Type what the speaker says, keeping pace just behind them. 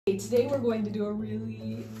Today we're going to do a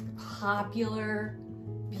really popular,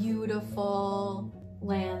 beautiful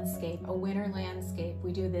landscape, a winter landscape.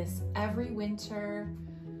 We do this every winter.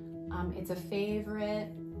 It's a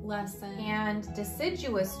favorite lesson. And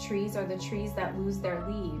deciduous trees are the trees that lose their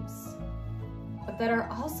leaves, but that are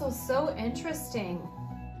also so interesting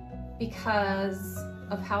because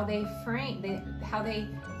of how they frame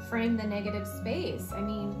the negative space. I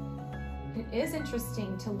mean, it is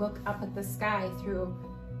interesting to look up at the sky through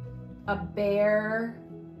a bare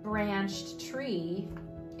branched tree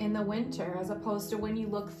in the winter as opposed to when you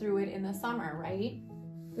look through it in the summer, right?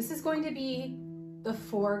 This is going to be the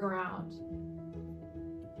foreground.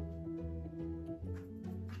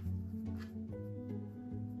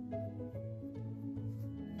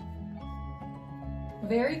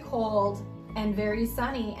 Very cold and very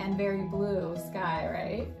sunny and very blue sky,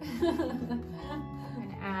 right? You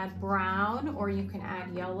can add brown or you can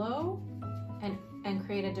add yellow and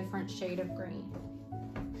create a different shade of green.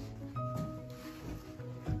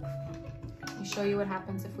 Let me show you what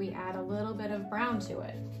happens if we add a little bit of brown to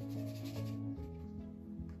it.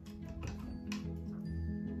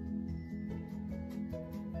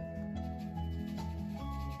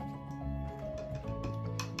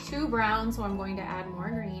 Two brown, so I'm going to add more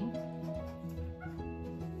green.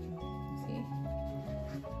 See?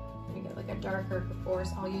 Let me get like a darker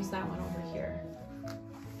forest. I'll use that one over here.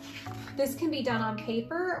 This can be done on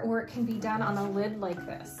paper or it can be done on a lid like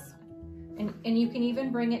this. And you can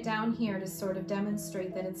even bring it down here to sort of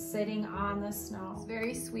demonstrate that it's sitting on the snow. It's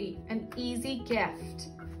very sweet, an easy gift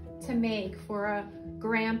to make for a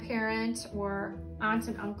grandparent or aunt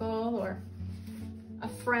and uncle or a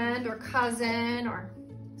friend or cousin or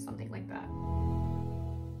something like that.